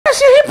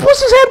he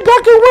pushed his head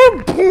back and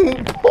went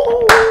boom,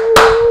 boom.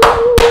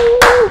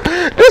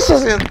 This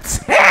was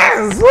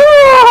intense.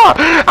 Oh,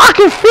 I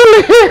can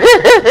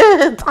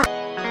feel it.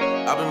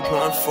 I've been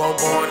pulling for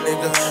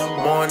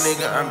more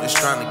nigga, I'm just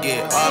trying to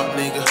get up,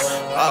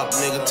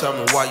 nigga, tell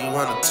me why you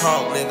wanna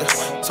talk,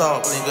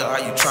 nigga,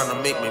 are you trying to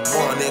make me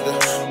more,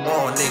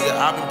 nigga,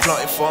 I've been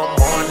plotting for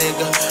more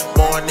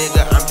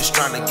nigga, I'm just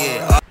trying to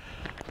get up.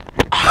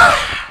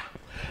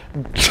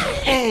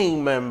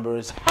 Gang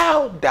members,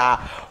 how the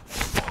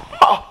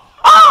fuck?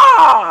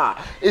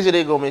 Is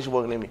it gonna make you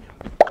work me?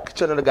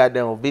 Get another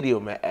goddamn video,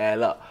 man.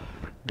 Add up.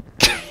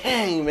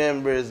 Gang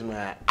members,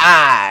 man.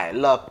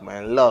 Look,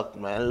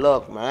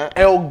 man.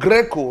 El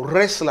Greco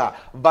wrestler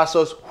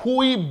versus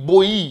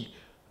HooiBooi.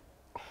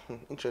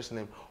 Interesting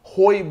name.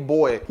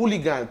 HooiBooi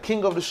Hooligan,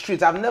 King of the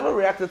Streets. I've never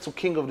reacted to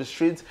King of the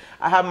Streets.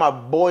 I had my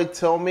boy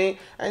tell me,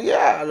 and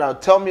yeah,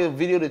 tell me a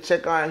video to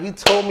check out. And he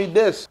told me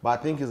this, but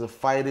I think it's a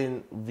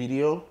fighting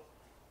video,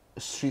 a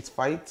street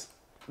fight.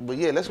 But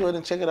yeah, let's go ahead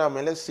and check it out,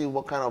 man. Let's see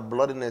what kind of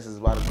bloodiness is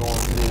about to go on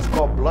today. It's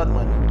called Blood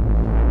Money.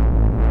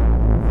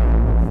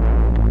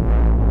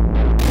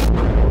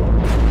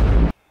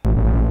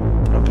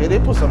 Okay, they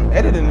put some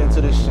editing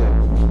into this shit.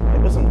 They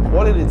put some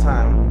quality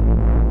time.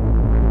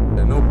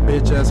 There are no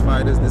bitch ass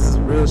fighters. This is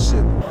real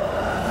shit.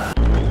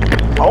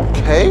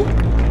 Okay.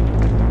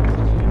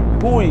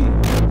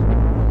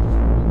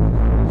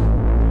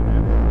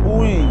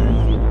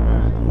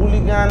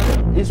 Hooligan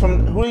is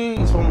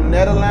from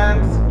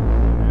Netherlands,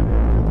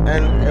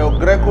 and El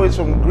Greco is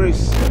from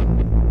Greece.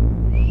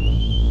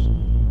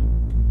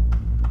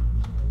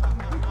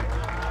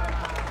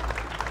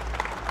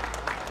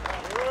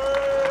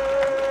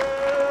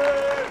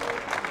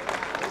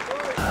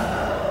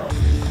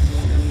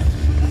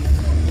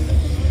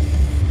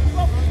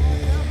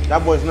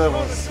 That boy's not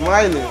even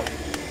smiling.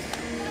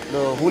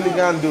 The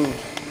hooligan dude,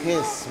 he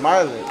ain't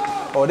smiling.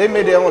 Oh, they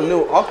made their own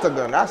little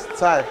octagon. That's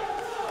tight.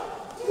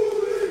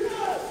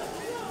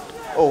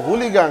 Oh,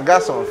 hooligan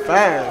got some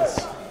fans.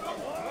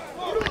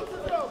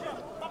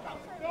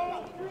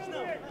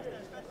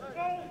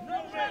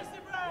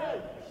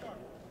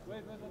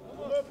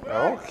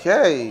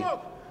 Okay.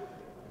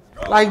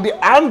 Like, the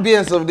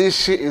ambience of this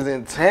shit is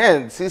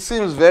intense. It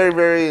seems very,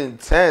 very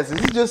intense. Is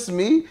it just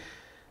me?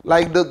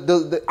 Like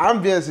the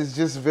ambience is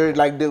just very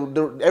like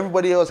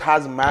everybody else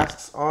has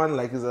masks on,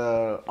 like it's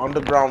a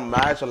underground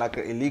match or like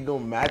an illegal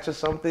match or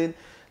something.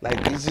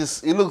 Like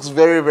it looks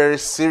very, very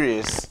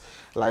serious.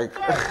 Like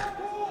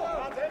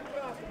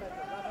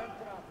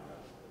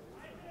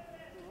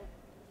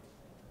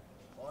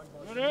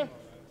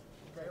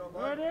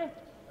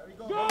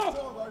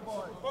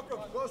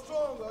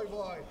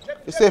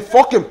you say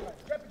fuck him.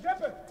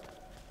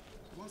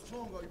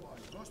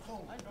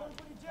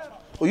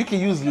 Oh, you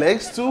can use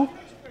legs too?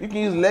 You can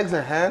use legs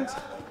and hands.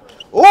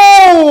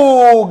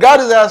 Oh, got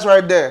his ass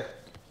right there.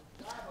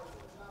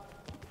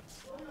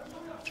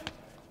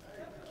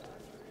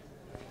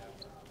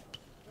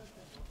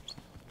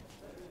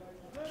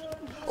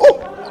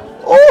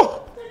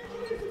 Oh.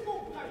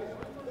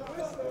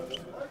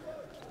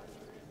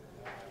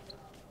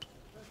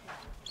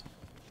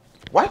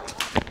 What?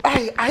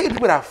 I hate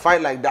people that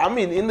fight like that. I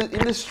mean, in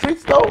the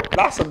streets though,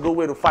 that's a good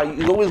way to fight.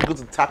 It's always good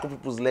to tackle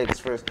people's legs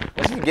first.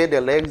 Once you get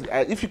their legs,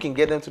 if you can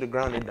get them to the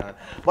ground, they're done.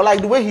 But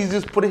like the way he's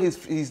just putting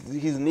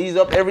his knees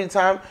up every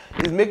time,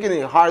 he's making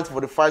it hard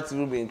for the fight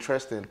to be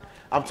interesting.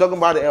 I'm talking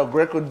about the El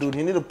Greco dude.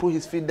 He need to put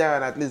his feet down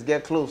and at least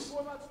get close.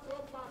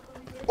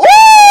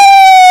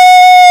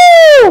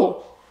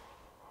 Oh!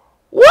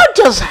 What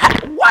just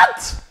happened?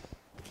 What?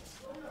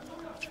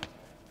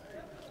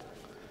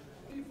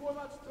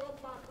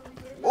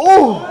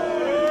 Oh!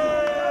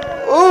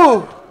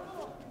 Oh!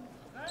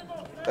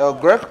 El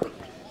Greco.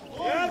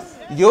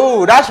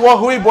 Yo, that's what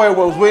HooiBooi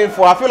was waiting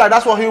for. I feel like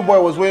that's what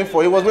HooiBooi was waiting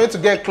for. He was waiting to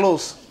get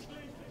close.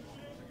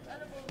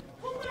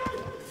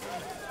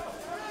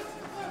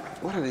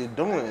 What are they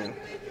doing?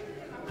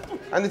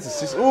 I need to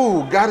see.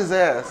 Ooh, got his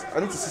ass. I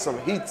need to see some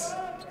heat.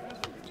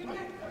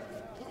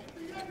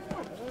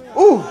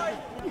 Ooh!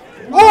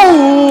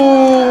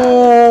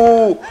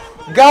 Ooh!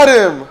 Got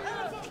him!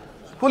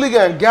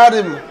 Hooligan got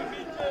him.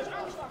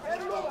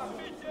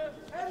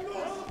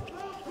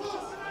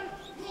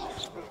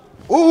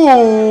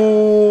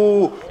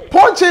 Ooh!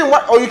 Punching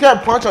what? Oh, you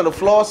can't punch on the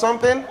floor or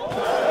something?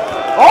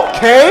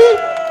 Okay!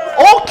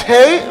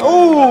 Okay!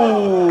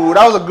 Ooh!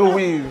 That was a good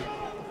weave.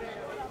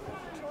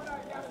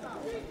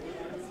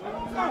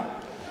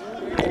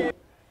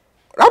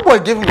 That boy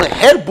gave him a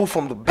head boot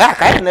from the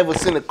back. I had never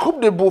seen a coup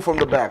de boot from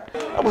the back.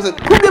 That was a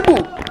coup de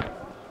boot.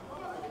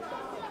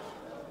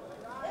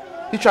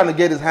 He's trying to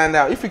get his hand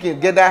out. If he can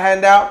get that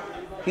hand out,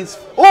 he's...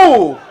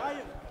 Oh!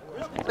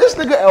 This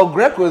nigga El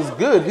Greco is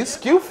good. He's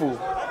skillful.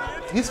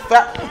 He's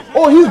fat.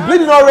 Oh, he's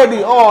bleeding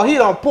already. Oh, he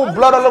done put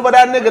blood all over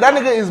that nigga. That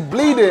nigga is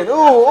bleeding.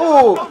 Oh,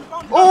 oh,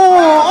 oh,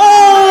 oh,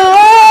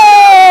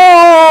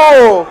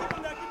 oh.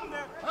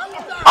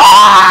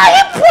 Ah,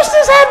 he pushed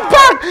his head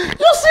back.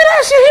 You see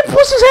that shit? He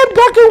pushed his head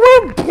back and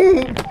went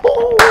boom,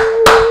 boom.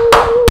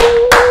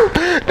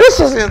 This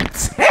was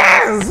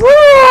intense.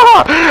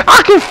 Oh, I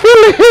I can feel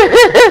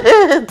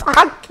it.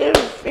 I can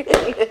feel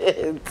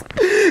it.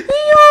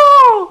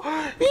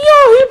 Yo,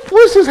 he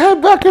pushed his head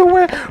back and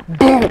went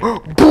boom,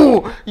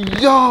 boom.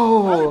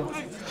 Yo,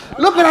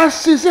 look at that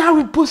shit. See how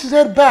he pushed his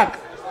head back.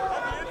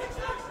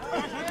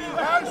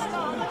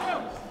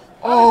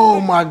 Oh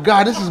my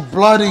God, this is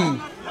bloody.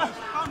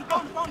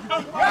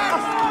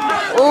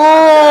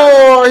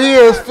 Oh, he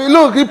is.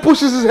 Look, he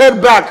pushes his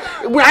head back.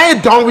 I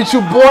ain't done with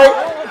you, boy.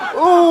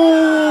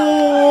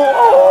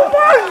 Oh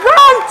my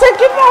God, take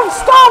him off.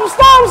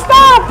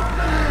 Stop.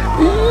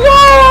 Yo.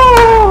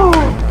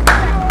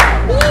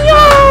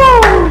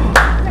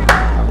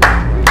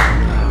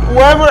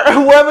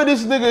 Whoever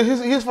this nigga,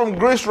 he's from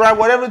Greece, right?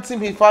 Whatever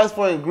team he fights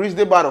for in Greece,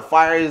 they about to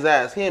fire his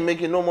ass. He ain't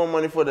making no more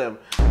money for them.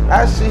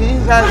 That shit, he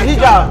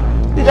got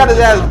his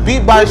ass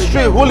beat by a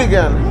street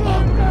hooligan.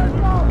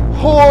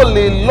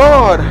 Holy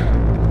Lord.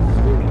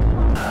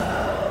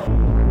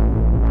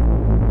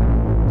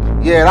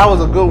 Yeah, that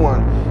was a good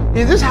one.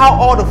 Is this how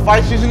all the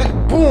fights usually?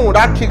 Boom,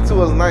 that kick too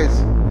was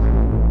nice.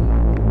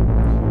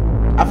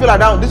 I feel like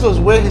this was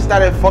where he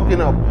started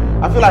fucking up.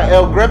 I feel like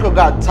El Greco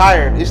got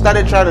tired. He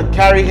started trying to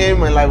carry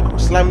him and like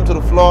slam him to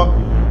the floor,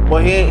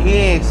 but he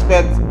didn't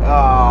expect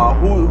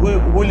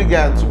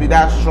Hooligan to be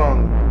that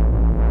strong.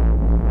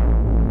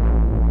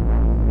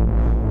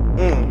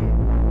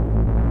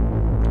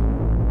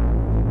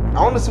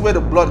 I want to see where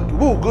the blood.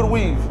 Woo, good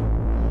weave.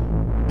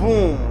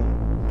 Boom.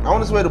 I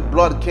want to see where the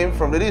blood came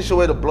from. They didn't show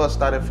where the blood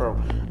started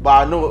from, but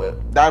I know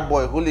that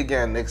boy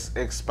Hooligan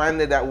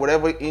expanded that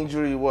whatever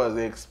injury it was.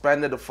 They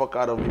expanded the fuck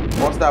out of him.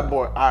 Bust that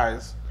boy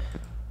eyes.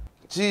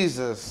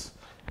 Jesus,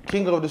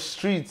 king of the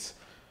streets.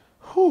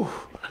 Whew.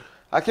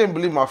 I can't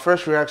believe my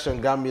first reaction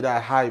got me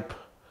that hype.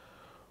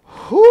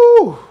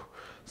 Whew.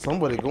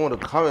 Somebody go in the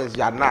comments.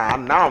 Yeah,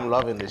 now I'm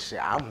loving this shit.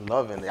 I'm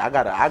loving it. I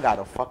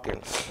gotta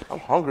fucking, I'm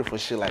hungry for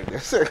shit like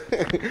this.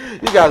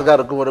 You guys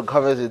gotta go in the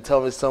comments and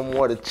tell me some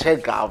more to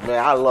check out,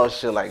 man. I love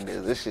shit like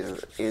this. This shit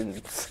is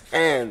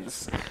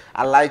intense.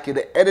 I like it.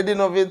 The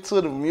editing of it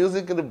too, the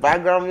music and the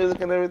background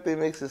music and everything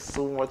makes it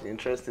so much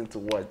interesting to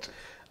watch.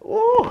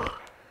 Ooh.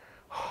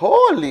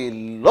 Holy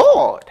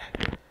Lord.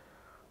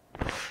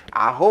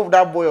 I hope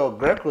that boy El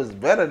Greco is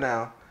better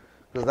now.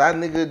 Because that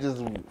nigga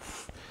just,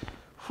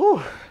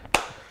 whew.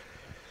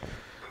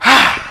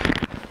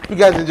 You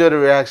guys enjoyed the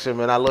reaction,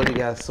 man. I love you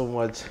guys so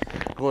much.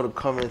 Go in the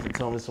comments and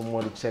tell me some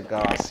more to check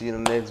out. I'll see you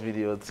in the next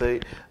video.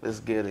 Let's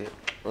get it.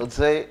 Let's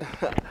say.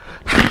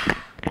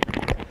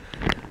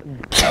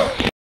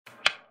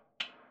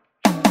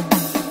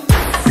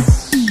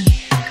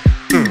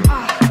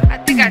 I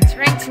think I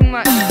drank too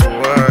much.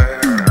 What?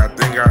 I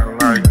think I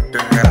like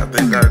that. I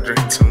think I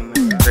drink too much.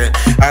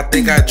 I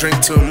think I drink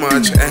too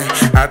much.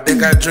 I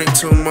think I drink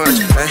too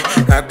much.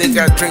 I think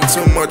I drink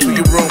too much. Will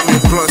you roll me a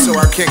blunt so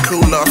I can't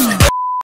cool off?